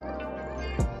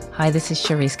Hi, this is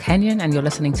Cherise Kenyon, and you're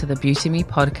listening to the Beauty Me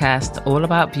podcast, all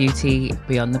about beauty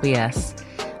beyond the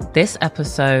BS. This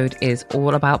episode is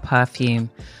all about perfume.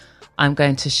 I'm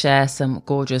going to share some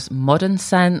gorgeous modern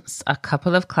scents, a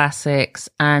couple of classics,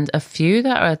 and a few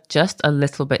that are just a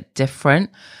little bit different.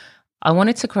 I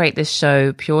wanted to create this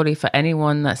show purely for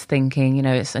anyone that's thinking,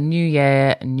 it's a new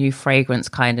year, a new fragrance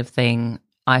kind of thing.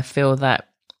 I feel that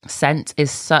scent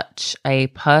is such a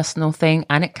personal thing,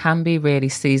 and it can be really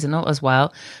seasonal as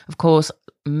well. Of course,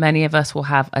 many of us will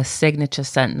have a signature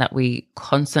scent that we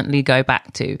constantly go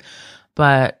back to,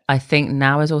 but I think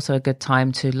now is also a good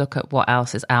time to look at what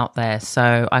else is out there.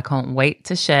 So I can't wait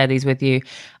to share these with you.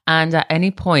 And at any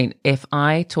point, if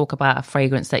I talk about a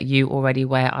fragrance that you already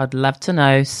wear, I'd love to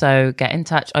know. So get in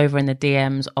touch over in the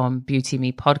DMs on Beauty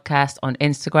Me Podcast on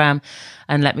Instagram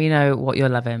and let me know what you're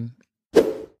loving.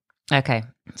 Okay,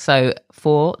 so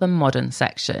for the modern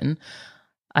section,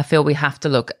 I feel we have to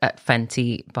look at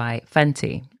Fenty by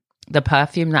Fenty, the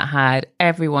perfume that had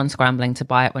everyone scrambling to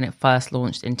buy it when it first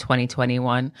launched in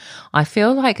 2021. I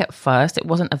feel like at first it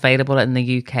wasn't available in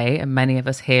the UK, and many of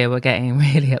us here were getting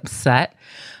really upset.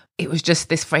 It was just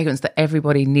this fragrance that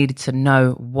everybody needed to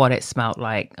know what it smelled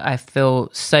like. I feel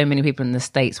so many people in the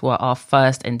States were our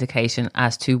first indication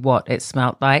as to what it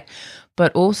smelled like.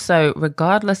 But also,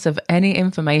 regardless of any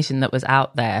information that was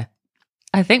out there,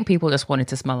 I think people just wanted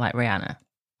to smell like Rihanna.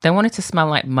 They wanted to smell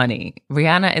like money.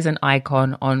 Rihanna is an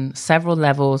icon on several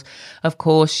levels. Of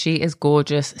course, she is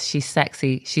gorgeous. She's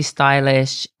sexy. She's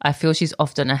stylish. I feel she's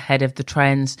often ahead of the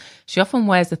trends. She often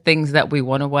wears the things that we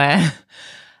want to wear.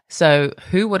 So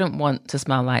who wouldn't want to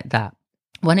smell like that?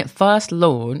 When it first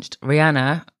launched,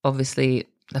 Rihanna, obviously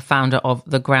the founder of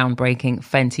the groundbreaking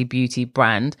Fenty Beauty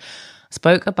brand,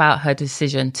 spoke about her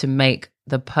decision to make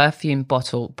the perfume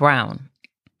bottle brown.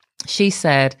 She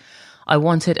said, "I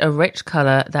wanted a rich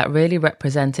color that really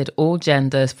represented all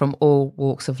genders from all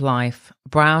walks of life.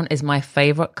 Brown is my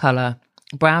favorite color.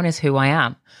 Brown is who I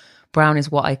am. Brown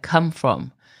is what I come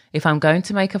from. If I'm going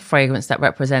to make a fragrance that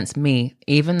represents me,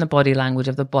 even the body language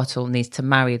of the bottle needs to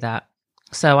marry that.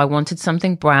 So I wanted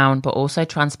something brown, but also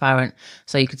transparent,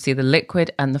 so you could see the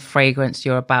liquid and the fragrance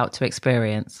you're about to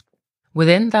experience."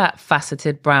 Within that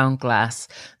faceted brown glass,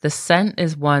 the scent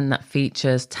is one that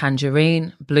features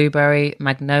tangerine, blueberry,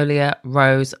 magnolia,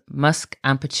 rose, musk,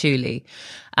 and patchouli.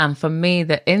 And for me,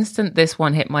 the instant this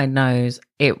one hit my nose,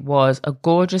 it was a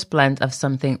gorgeous blend of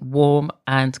something warm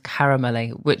and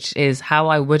caramelly, which is how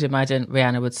I would imagine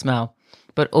Rihanna would smell,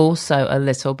 but also a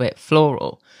little bit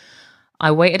floral.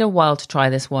 I waited a while to try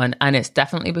this one, and it's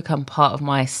definitely become part of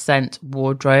my scent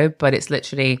wardrobe, but it's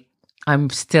literally,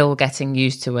 I'm still getting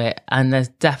used to it. And there's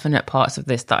definite parts of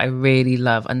this that I really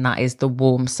love, and that is the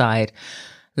warm side.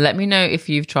 Let me know if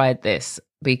you've tried this,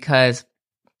 because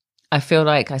I feel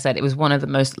like I said it was one of the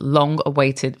most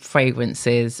long-awaited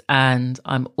fragrances, and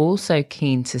I'm also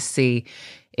keen to see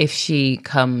if she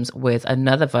comes with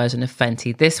another version of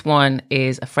Fenty. This one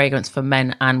is a fragrance for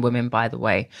men and women, by the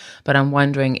way, but I'm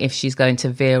wondering if she's going to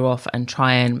veer off and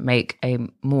try and make a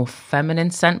more feminine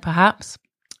scent, perhaps.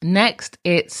 Next,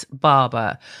 it's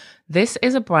Barbour. This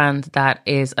is a brand that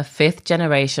is a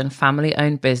fifth-generation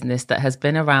family-owned business that has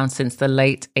been around since the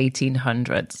late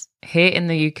 1800s. Here in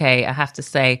the UK, I have to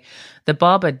say, the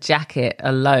Barbour jacket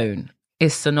alone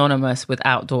is synonymous with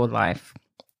outdoor life.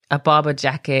 A Barbour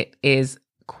jacket is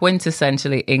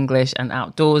quintessentially English and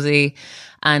outdoorsy,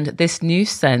 and this new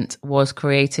scent was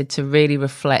created to really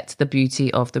reflect the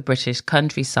beauty of the British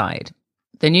countryside.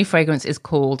 The new fragrance is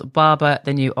called Barbour,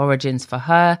 The New Origins for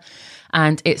Her,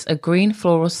 and it's a green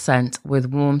floral scent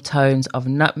with warm tones of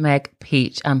nutmeg,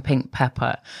 peach, and pink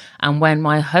pepper. And when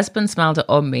my husband smelled it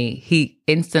on me, he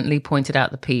instantly pointed out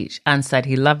the peach and said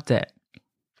he loved it.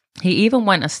 He even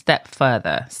went a step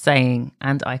further, saying,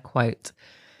 and I quote,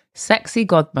 "Sexy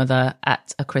godmother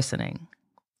at a christening."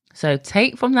 So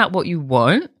take from that what you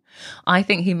want. I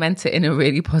think he meant it in a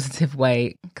really positive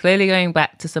way, clearly going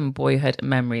back to some boyhood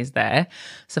memories there.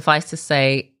 Suffice to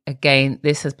say, again,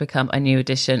 this has become a new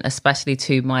addition, especially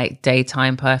to my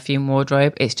daytime perfume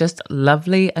wardrobe. It's just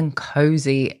lovely and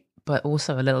cozy, but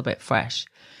also a little bit fresh.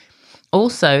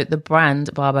 Also, the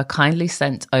brand Barbour kindly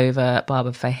sent over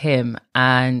Barbour for him,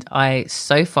 and I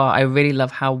really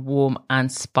love how warm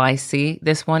and spicy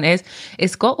this one is.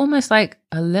 It's got almost like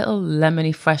a little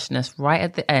lemony freshness right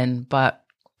at the end, but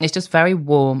it's just very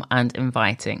warm and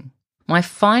inviting. My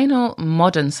final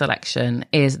modern selection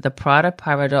is the Prada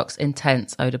Paradoxe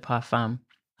Intense Eau de Parfum.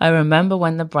 I remember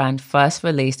when the brand first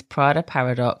released Prada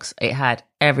Paradoxe, it had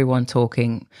everyone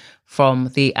talking, from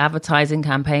the advertising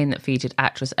campaign that featured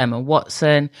actress Emma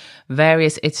Watson,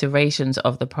 various iterations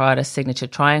of the Prada signature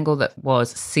triangle that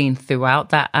was seen throughout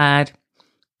that ad,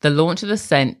 The launch of the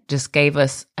scent just gave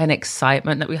us an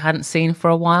excitement that we hadn't seen for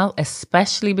a while,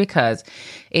 especially because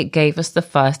it gave us the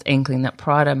first inkling that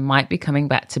Prada might be coming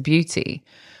back to beauty,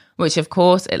 which of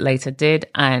course it later did.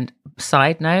 And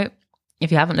side note,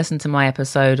 if you haven't listened to my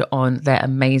episode on their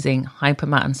amazing hyper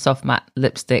matte and soft matte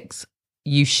lipsticks,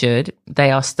 you should. They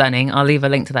are stunning. I'll leave a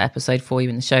link to that episode for you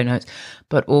in the show notes.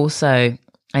 But also,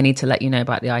 I need to let you know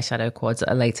about the eyeshadow quads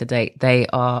at a later date. They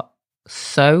are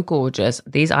so gorgeous.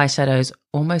 These eyeshadows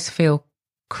almost feel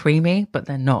creamy, but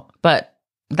they're not. But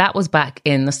that was back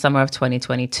in the summer of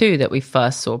 2022 that we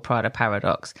first saw Prada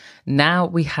Paradox. Now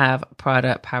we have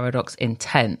Prada Paradox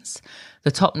Intense.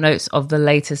 The top notes of the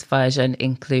latest version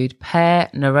include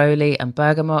pear, neroli, and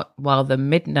bergamot, while the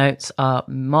mid notes are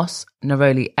moss,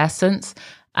 neroli essence,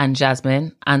 and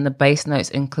jasmine, and the base notes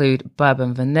include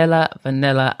bourbon vanilla,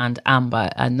 and amber,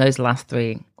 and those last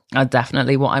three are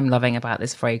definitely what I'm loving about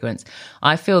this fragrance.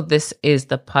 I feel this is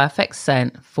the perfect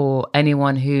scent for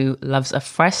anyone who loves a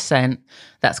fresh scent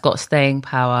that's got staying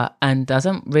power and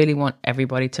doesn't really want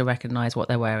everybody to recognize what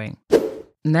they're wearing.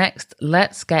 Next,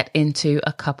 let's get into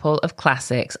a couple of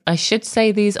classics. I should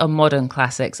say these are modern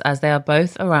classics as they are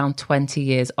both around 20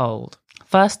 years old.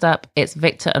 First up, it's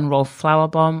Victor and Rolf Flower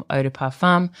Bomb Eau de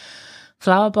Parfum.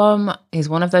 Flower Bomb is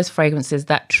one of those fragrances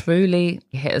that truly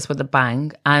hit us with a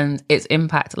bang, and its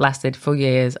impact lasted for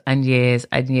years and years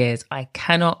and years. I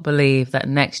cannot believe that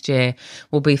next year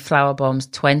will be Flower Bomb's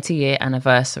 20-year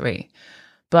anniversary.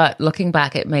 But looking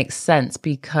back, it makes sense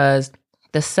because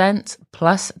the scent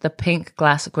plus the pink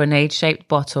glass grenade-shaped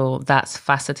bottle that's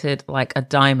faceted like a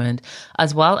diamond,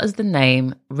 as well as the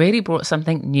name, really brought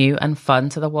something new and fun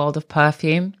to the world of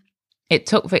perfume. It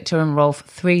took Victor and Rolf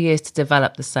 3 years to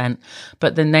develop the scent,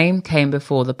 but the name came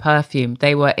before the perfume.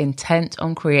 They were intent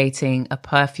on creating a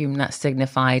perfume that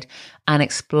signified an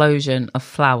explosion of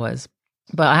flowers.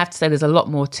 But I have to say there's a lot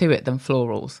more to it than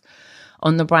florals.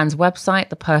 On the brand's website,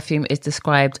 the perfume is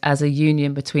described as a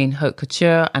union between haute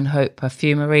couture and haute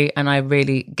perfumery, and I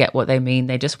really get what they mean.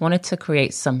 They just wanted to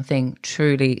create something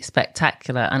truly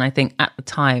spectacular, and I think at the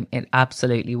time it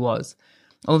absolutely was.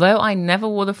 Although I never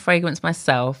wore the fragrance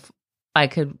myself, I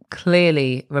could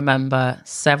clearly remember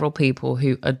several people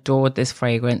who adored this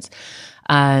fragrance.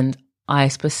 And I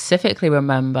specifically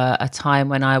remember a time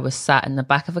when I was sat in the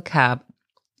back of a cab,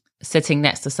 sitting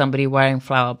next to somebody wearing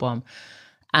Flower Bomb.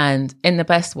 And in the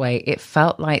best way, it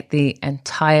felt like the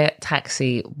entire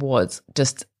taxi was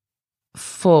just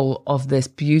full of this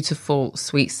beautiful,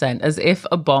 sweet scent, as if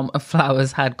a bomb of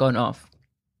flowers had gone off.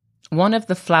 One of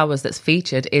the flowers that's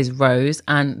featured is rose,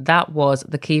 and that was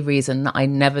the key reason that I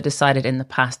never decided in the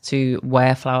past to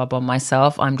wear Flower Bomb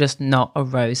myself. I'm just not a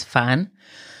rose fan.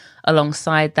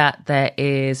 Alongside that, there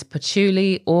is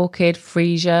patchouli, orchid,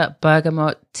 freesia,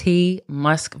 bergamot, tea,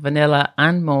 musk, vanilla,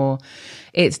 and more.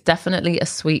 It's definitely a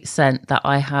sweet scent that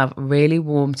I have really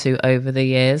warmed to over the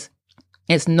years.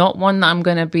 It's not one that I'm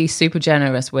going to be super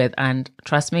generous with. And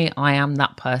trust me, I am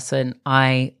that person.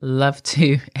 I love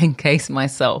to encase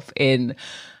myself in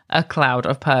a cloud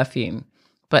of perfume.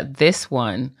 But this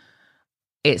one,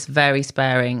 it's very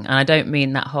sparing. And I don't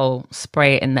mean that whole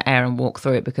spray it in the air and walk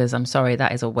through it, because I'm sorry,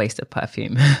 that is a waste of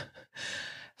perfume.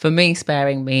 For me,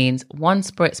 sparing means one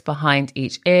spritz behind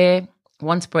each ear,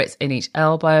 one spritz in each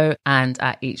elbow and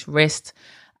at each wrist.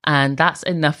 And that's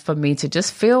enough for me to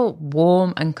just feel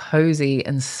warm and cozy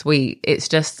and sweet. It's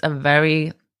just a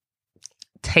very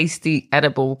tasty,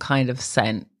 edible kind of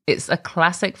scent. It's a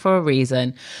classic for a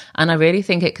reason, and I really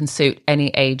think it can suit any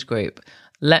age group.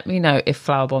 Let me know if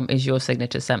Flower Bomb is your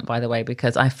signature scent, by the way,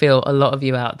 because I feel a lot of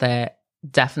you out there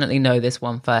definitely know this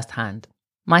one firsthand.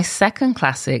 My second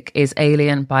classic is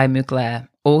Alien by Mugler,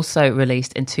 also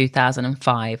released in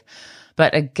 2005.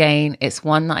 But again, it's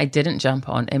one that I didn't jump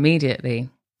on immediately.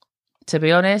 To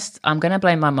be honest, I'm going to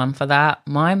blame my mum for that.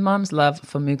 My mum's love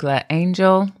for Mugler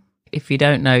Angel. If you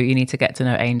don't know, you need to get to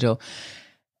know Angel.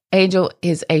 Angel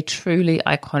is a truly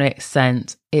iconic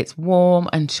scent. It's warm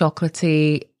and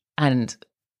chocolatey, and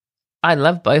I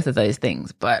love both of those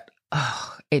things, but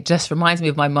it just reminds me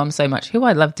of my mum so much, who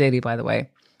I love dearly, by the way.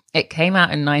 It came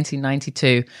out in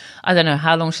 1992. I don't know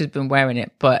how long she's been wearing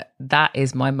it, but that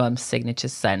is my mum's signature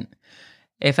scent.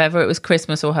 If ever it was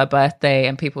Christmas or her birthday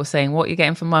and people were saying, what are you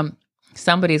getting for mum?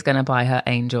 Somebody's going to buy her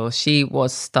Angel. She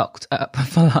was stocked up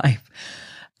for life.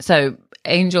 So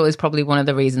Angel is probably one of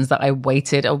the reasons that I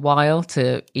waited a while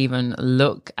to even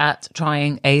look at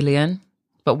trying Alien.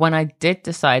 But when I did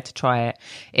decide to try it,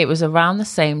 it was around the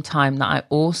same time that I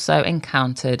also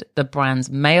encountered the brand's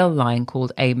male line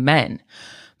called Amen,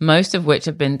 most of which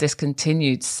have been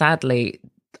discontinued, sadly.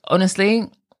 Honestly,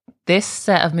 this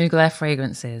set of Mugler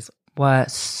fragrances, were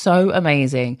so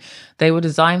amazing. They were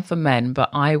designed for men, but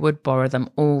I would borrow them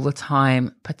all the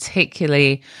time,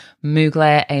 particularly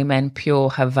Mugler Amen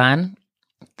Pure Havane.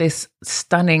 This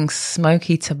stunning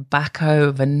smoky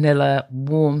tobacco, vanilla,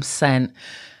 warm scent.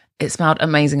 It smelled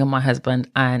amazing on my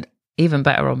husband and even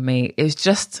better on me. It was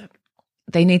just,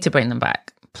 they need to bring them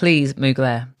back. Please,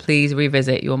 Mugler, please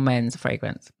revisit your men's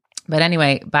fragrance. But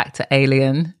anyway, back to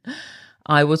Alien.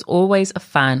 I was always a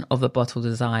fan of the bottle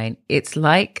design. It's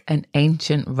like an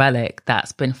ancient relic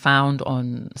that's been found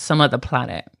on some other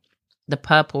planet. The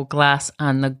purple glass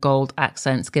and the gold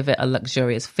accents give it a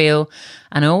luxurious feel.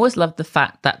 And I always loved the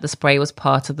fact that the spray was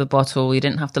part of the bottle. You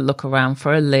didn't have to look around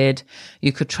for a lid.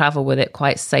 You could travel with it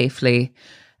quite safely.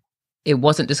 It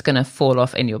wasn't just going to fall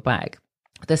off in your bag.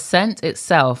 The scent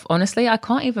itself, honestly, I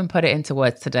can't even put it into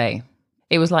words today.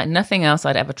 It was like nothing else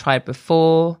I'd ever tried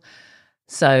before.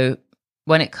 So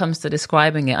when it comes to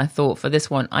describing it, I thought for this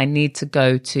one, I need to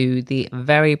go to the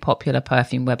very popular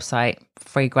perfume website,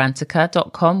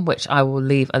 fragrantica.com, which I will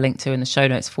leave a link to in the show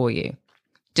notes for you,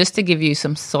 just to give you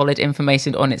some solid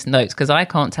information on its notes, because I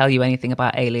can't tell you anything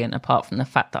about Alien apart from the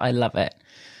fact that I love it.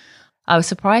 I was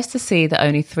surprised to see that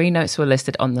only 3 notes were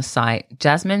listed on the site: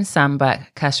 jasmine,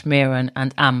 sambac, cashmeran,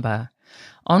 and amber.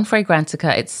 On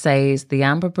Fragrantica, it says the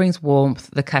amber brings warmth,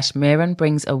 the cashmeran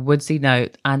brings a woodsy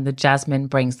note, and the jasmine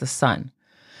brings the sun.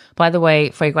 By the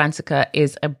way, Fragrantica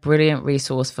is a brilliant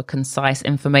resource for concise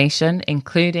information,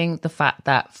 including the fact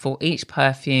that for each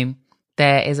perfume,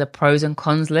 there is a pros and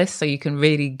cons list, so you can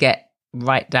really get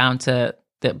right down to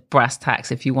the brass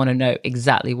tacks if you want to know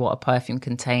exactly what a perfume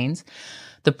contains.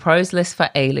 The pros list for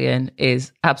Alien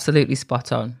is absolutely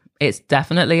spot on. It's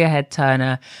definitely a head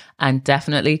turner and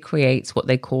definitely creates what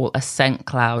they call a scent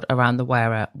cloud around the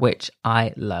wearer, which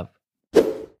I love.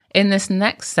 In this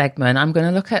next segment, I'm going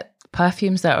to look at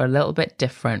perfumes that are a little bit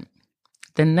different.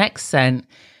 The next scent,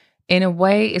 in a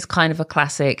way, is kind of a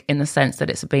classic in the sense that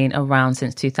it's been around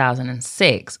since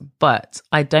 2006, but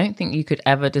I don't think you could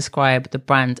ever describe the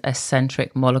brand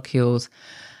Eccentric Molecules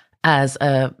as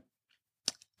a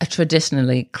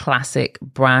traditionally classic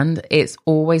brand. It's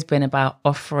always been about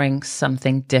offering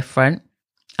something different.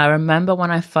 I remember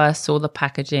when I first saw the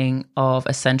packaging of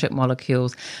Eccentric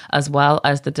Molecules, as well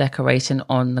as the decoration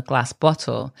on the glass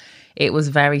bottle. It was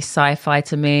very sci-fi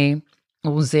to me,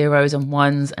 all zeros and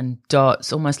ones and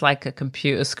dots, almost like a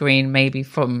computer screen, maybe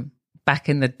from back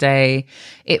in the day.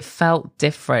 It felt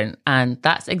different, and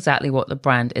that's exactly what the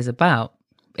brand is about.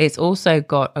 It's also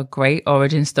got a great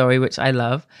origin story, which I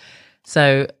love.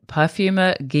 So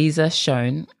perfumer Giza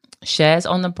Schoen shares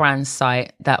on the brand's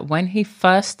site that when he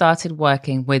first started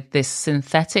working with this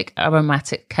synthetic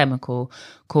aromatic chemical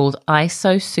called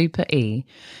Iso Super E,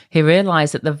 he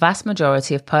realized that the vast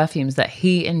majority of perfumes that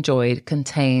he enjoyed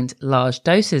contained large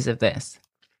doses of this.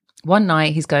 One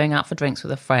night he's going out for drinks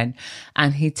with a friend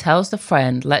and he tells the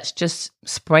friend, let's just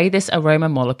spray this aroma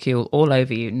molecule all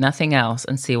over you, nothing else,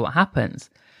 and see what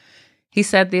happens. He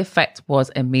said the effect was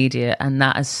immediate and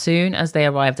that as soon as they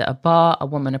arrived at a bar, a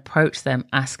woman approached them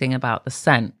asking about the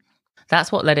scent.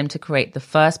 That's what led him to create the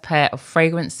first pair of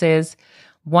fragrances,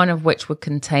 one of which would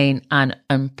contain an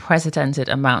unprecedented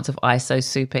amount of Iso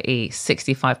Super E,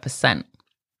 65%.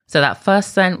 So that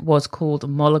first scent was called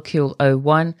Molecule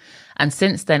 01, and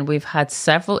since then we've had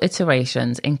several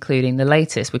iterations, including the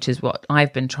latest, which is what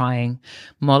I've been trying,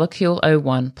 Molecule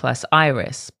 01 plus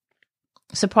Iris.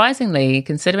 Surprisingly,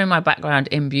 considering my background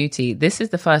in beauty, this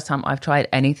is the first time I've tried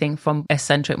anything from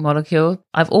Eccentric Molecule.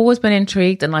 I've always been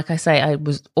intrigued, and like I say, I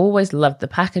was always loved the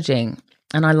packaging,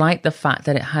 and I liked the fact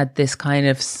that it had this kind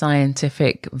of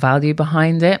scientific value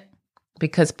behind it,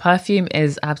 because perfume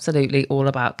is absolutely all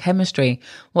about chemistry.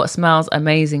 What smells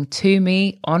amazing to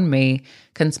me, on me,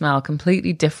 can smell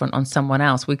completely different on someone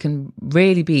else. We can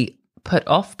really be put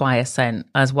off by a scent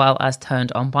as well as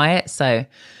turned on by it. So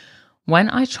when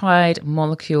I tried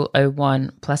Molecule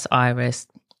 01 plus Iris,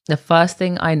 the first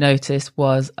thing I noticed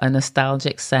was a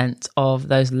nostalgic scent of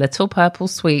those little purple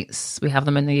sweets. We have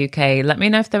them in the UK. Let me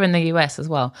know if they're in the US as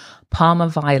well. Parma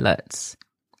violets.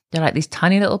 They're like these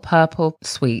tiny little purple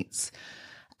sweets.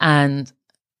 And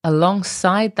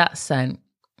alongside that scent,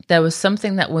 there was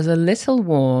something that was a little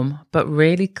warm, but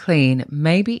really clean,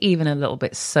 maybe even a little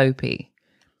bit soapy.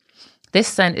 This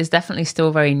scent is definitely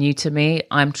still very new to me.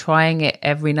 I'm trying it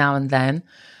every now and then,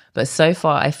 but so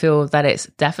far I feel that it's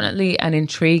definitely an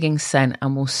intriguing scent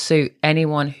and will suit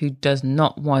anyone who does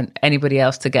not want anybody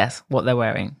else to guess what they're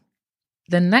wearing.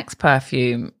 The next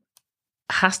perfume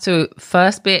has to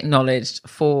first be acknowledged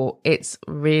for its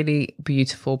really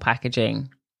beautiful packaging.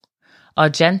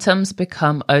 Argentum's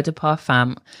Become Eau de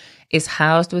Parfum is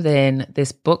housed within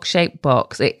this book-shaped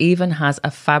box. It even has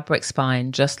a fabric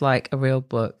spine, just like a real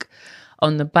book.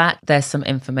 On the back, there's some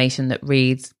information that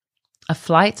reads, a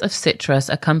flight of citrus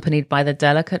accompanied by the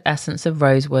delicate essence of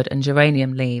rosewood and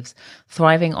geranium leaves,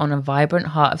 thriving on a vibrant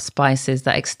heart of spices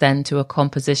that extend to a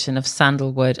composition of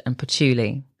sandalwood and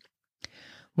patchouli.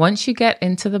 Once you get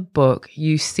into the book,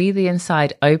 you see the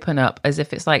inside open up as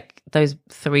if it's like those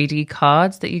 3D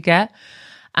cards that you get.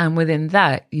 And within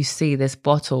that, you see this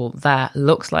bottle that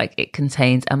looks like it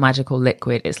contains a magical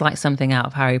liquid. It's like something out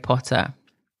of Harry Potter.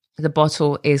 The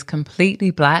bottle is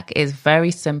completely black. It's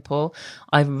very simple.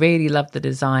 I really love the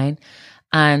design.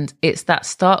 And it's that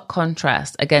stark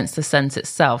contrast against the scent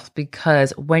itself,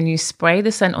 because when you spray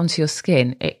the scent onto your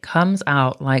skin, it comes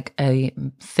out like a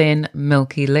thin,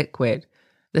 milky liquid.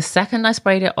 The second I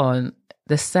sprayed it on,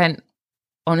 the scent,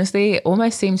 honestly, it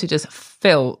almost seemed to just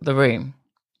fill the room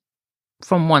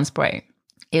from one spray.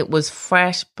 It was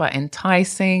fresh but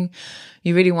enticing.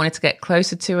 You really wanted to get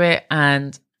closer to it.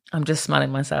 And I'm just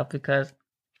smelling myself because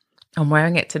I'm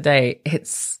wearing it today.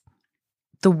 It's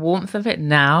the warmth of it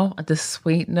now, the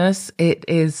sweetness, it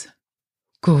is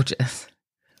gorgeous.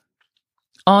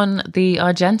 On the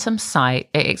Argentum site,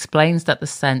 it explains that the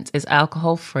scent is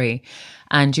alcohol-free,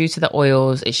 and due to the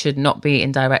oils, it should not be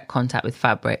in direct contact with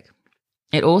fabric.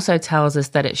 It also tells us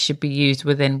that it should be used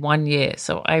within 1 year.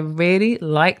 So I really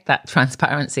like that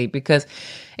transparency, because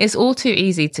it's all too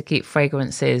easy to keep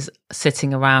fragrances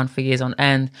sitting around for years on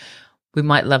end. We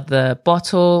might love the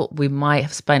bottle, we might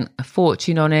have spent a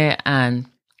fortune on it, and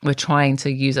we're trying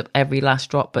to use up every last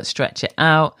drop but stretch it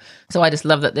out. So I just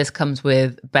love that this comes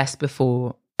with best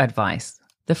before advice.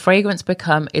 The fragrance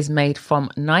Become is made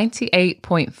from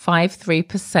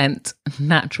 98.53%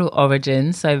 natural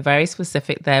origin, so very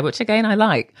specific there, which again I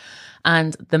like.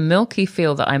 And the milky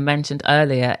feel that I mentioned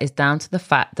earlier is down to the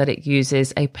fact that it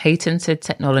uses a patented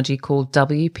technology called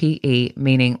WPE,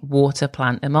 meaning water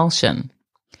plant emulsion.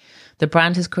 The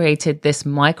brand has created this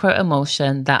micro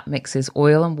emulsion that mixes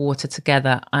oil and water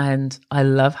together, and I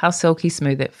love how silky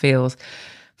smooth it feels.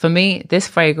 For me, this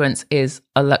fragrance is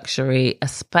a luxury,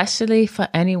 especially for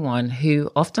anyone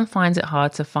who often finds it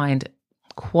hard to find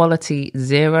quality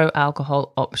zero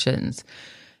alcohol options.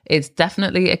 It's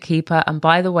definitely a keeper. And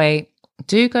by the way,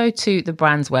 do go to the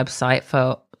brand's website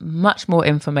for much more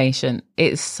information.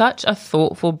 It's such a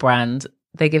thoughtful brand.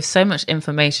 They give so much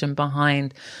information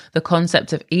behind the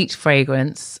concept of each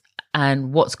fragrance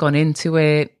and what's gone into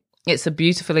it. It's a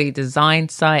beautifully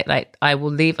designed site. Like, I will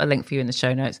leave a link for you in the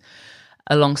show notes,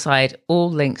 alongside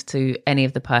all links to any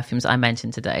of the perfumes I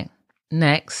mentioned today.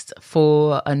 Next,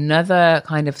 for another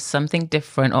kind of something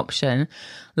different option,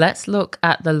 let's look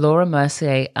at the Laura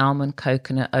Mercier Almond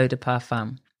Coconut Eau de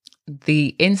Parfum. The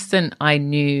instant I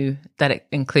knew that it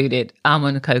included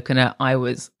almond coconut, I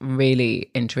was really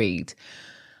intrigued.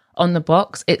 On the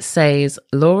box, it says,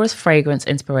 Laura's fragrance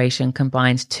inspiration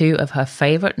combines two of her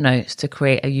favorite notes to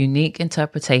create a unique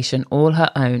interpretation all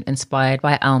her own, inspired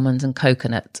by almonds and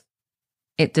coconut.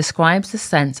 It describes the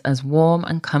scent as warm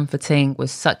and comforting, with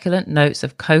succulent notes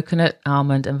of coconut,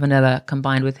 almond, and vanilla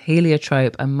combined with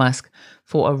heliotrope and musk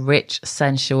for a rich,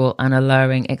 sensual, and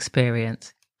alluring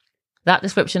experience. That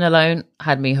description alone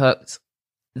had me hooked.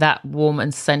 That warm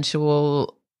and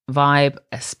sensual vibe,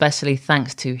 especially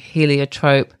thanks to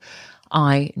heliotrope,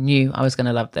 I knew I was going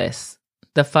to love this.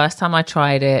 The first time I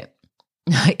tried it,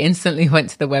 I instantly went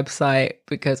to the website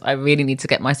because I really need to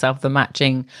get myself the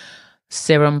matching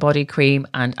serum body cream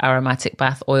and aromatic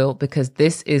bath oil, because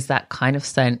this is that kind of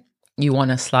scent you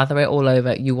want to slather it all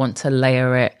over. You want to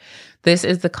layer it. This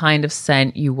is the kind of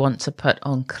scent you want to put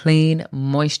on clean,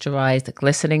 moisturized,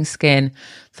 glistening skin.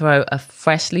 Throw a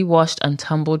freshly washed and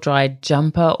tumble-dried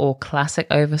jumper or classic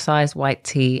oversized white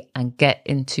tee and get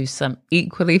into some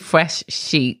equally fresh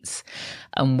sheets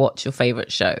and watch your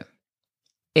favorite show.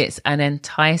 It's an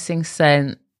enticing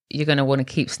scent. You're going to want to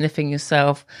keep sniffing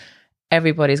yourself.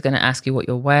 Everybody's going to ask you what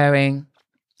you're wearing.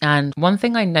 And one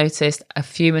thing I noticed a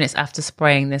few minutes after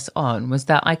spraying this on was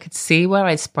that I could see where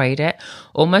I sprayed it,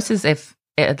 almost as if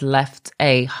it had left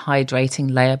a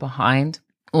hydrating layer behind.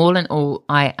 All in all,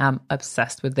 I am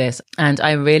obsessed with this, and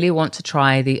I really want to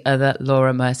try the other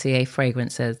Laura Mercier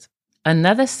fragrances.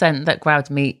 Another scent that grabbed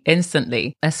me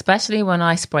instantly, especially when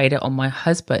I sprayed it on my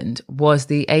husband, was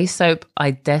the Aesop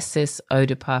Idesis Eau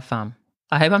de Parfum.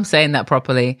 I hope I'm saying that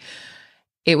properly.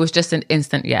 It was just an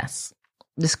instant yes.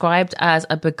 Described as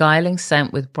a beguiling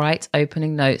scent with bright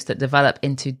opening notes that develop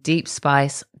into deep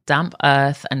spice, damp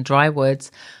earth, and dry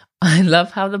woods, I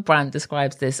love how the brand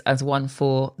describes this as one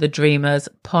for the dreamers,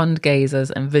 pond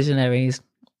gazers, and visionaries.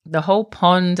 The whole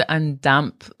pond and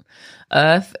damp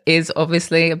earth is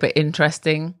obviously a bit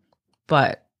interesting,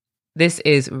 but This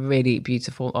is really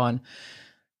beautiful on.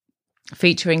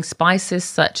 Featuring spices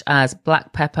such as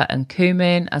black pepper and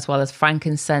cumin, as well as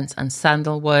frankincense and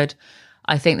sandalwood.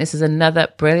 I think this is another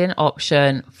brilliant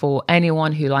option for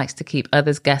anyone who likes to keep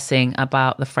others guessing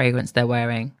about the fragrance they're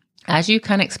wearing. As you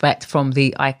can expect from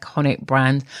the iconic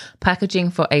brand,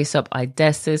 packaging for Aesop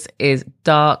Idesis is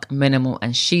dark, minimal,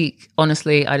 and chic.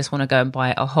 Honestly, I just want to go and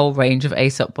buy a whole range of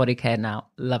Aesop body care now.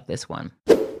 Love this one.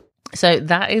 So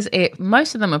that is it.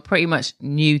 Most of them are pretty much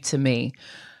new to me.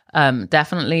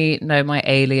 Definitely know my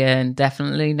Alien,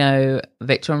 definitely know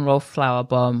Victor and Rolf Flower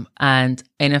Bomb. And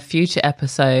in a future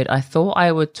episode, I thought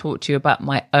I would talk to you about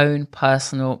my own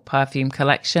personal perfume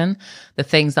collection, the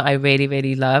things that I really,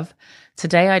 really love.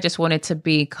 Today, I just wanted to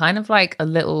be kind of like a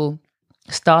little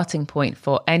starting point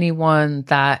for anyone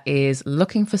that is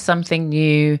looking for something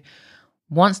new,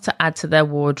 wants to add to their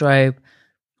wardrobe,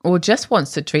 or just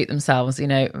wants to treat themselves. You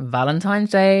know,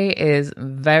 Valentine's Day is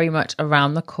very much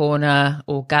around the corner,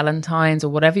 or Galentine's, or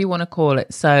whatever you want to call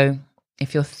it. So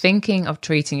if you're thinking of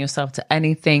treating yourself to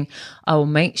anything, I will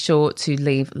make sure to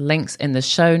leave links in the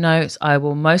show notes. I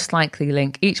will most likely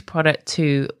link each product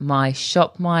to my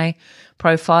Shop My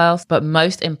profiles. But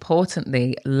most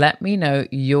importantly, let me know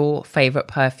your favorite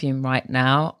perfume right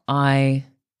now. I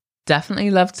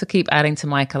definitely love to keep adding to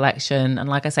my collection. And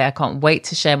like I say, I can't wait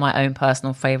to share my own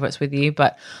personal favorites with you,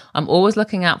 but I'm always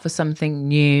looking out for something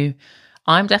new.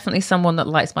 I'm definitely someone that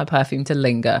likes my perfume to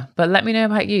linger, but let me know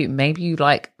about you. Maybe you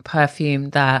like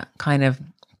perfume that kind of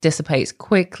dissipates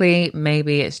quickly.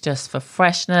 Maybe it's just for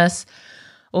freshness,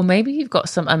 or maybe you've got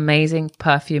some amazing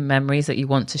perfume memories that you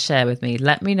want to share with me.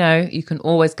 Let me know. You can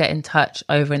always get in touch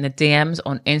over in the DMs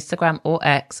on Instagram or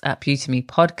X at Beauty Me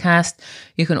Podcast.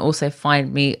 You can also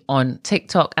find me on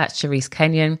TikTok at Charisse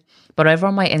Kenyon. But over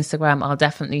on my Instagram, I'll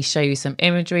definitely show you some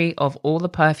imagery of all the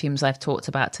perfumes I've talked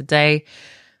about today.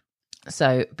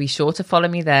 So be sure to follow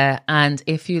me there. And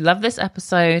if you love this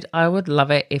episode, I would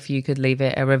love it if you could leave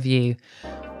it a review.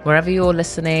 Wherever you're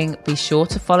listening, be sure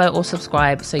to follow or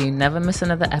subscribe so you never miss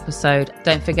another episode.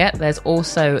 Don't forget, there's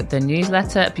also the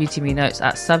newsletter, Beauty Me Notes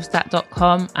at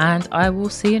substack.com, and I will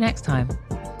see you next time.